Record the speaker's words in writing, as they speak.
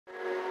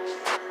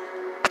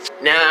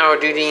Now I will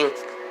do the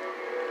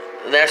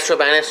last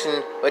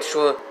banishing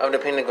ritual of the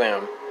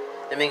pentagram.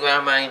 Let me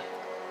grab my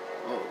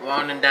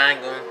wand and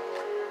dagger.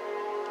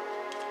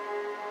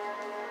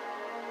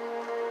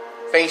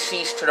 Face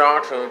east to the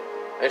altar.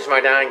 There's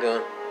my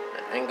dagger.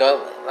 And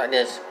go like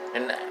this.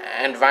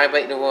 And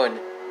vibrate the wood.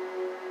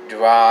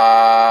 Draw.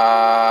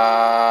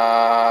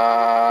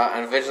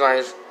 And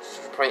visualize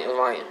the point of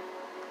light.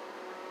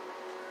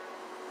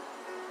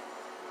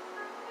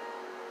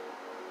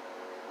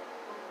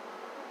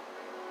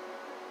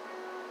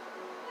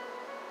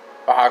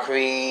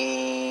 Bahakri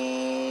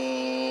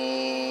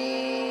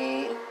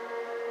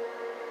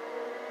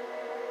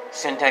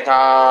Sinteka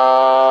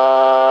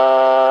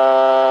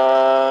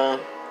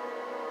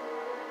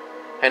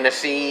and the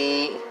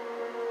sea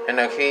and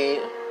the key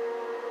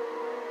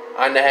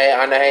on the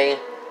hay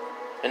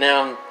and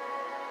now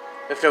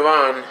if they're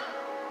on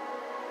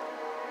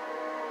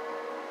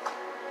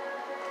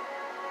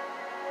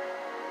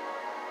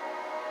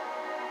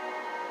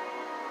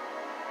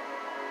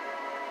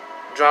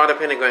draw the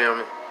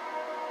pentagram.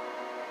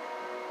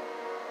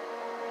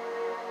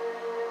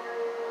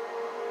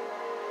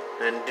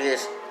 And do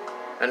this,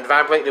 and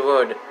vibrate the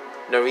word.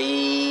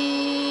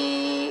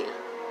 Nari.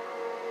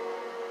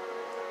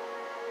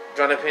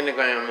 Draw the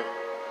pentagram.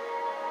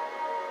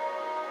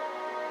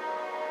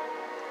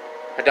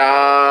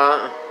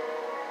 Hada.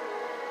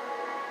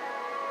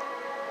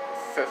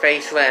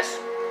 Face west.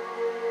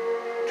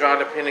 Draw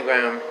the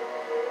pentagram.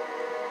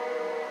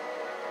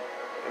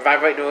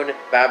 Vibrate the word.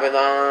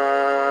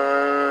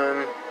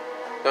 Babylon.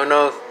 Go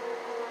north.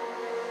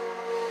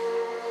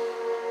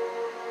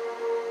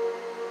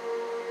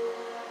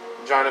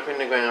 Draw the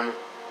pentagram.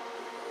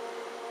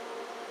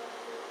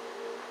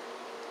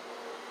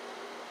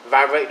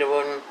 Vibrate the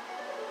one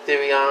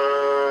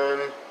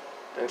Therion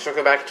and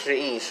circle back to the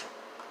east.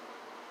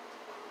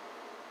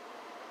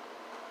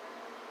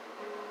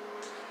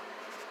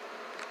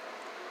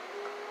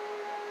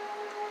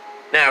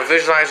 Now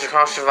visualize the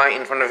cross of light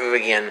in front of you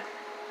again.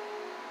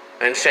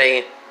 And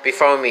say,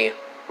 before me,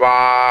 Ra.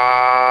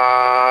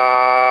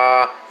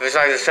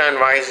 Visualize the sun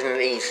rising in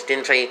the east.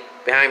 Then say,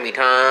 behind me,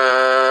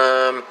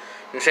 Tom.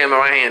 And say on my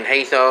right hand,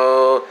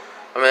 Hatho.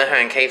 On my left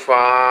hand,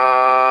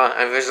 Kefwa.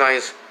 And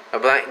visualize a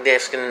black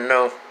disc in the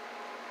north.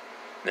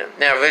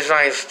 Now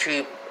visualize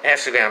two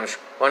hexagrams,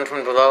 one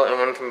from below and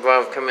one from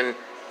above, coming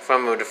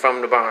from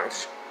the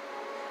box.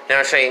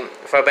 Now say,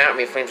 for about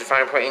me, flames of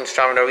fire, protein,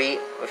 strawberry,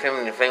 with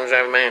him, the flames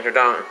of man to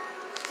dawn.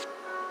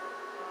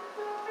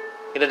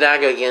 Get a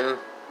dagger again.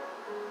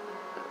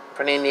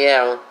 Put it in the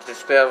air to the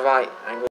spirit of light.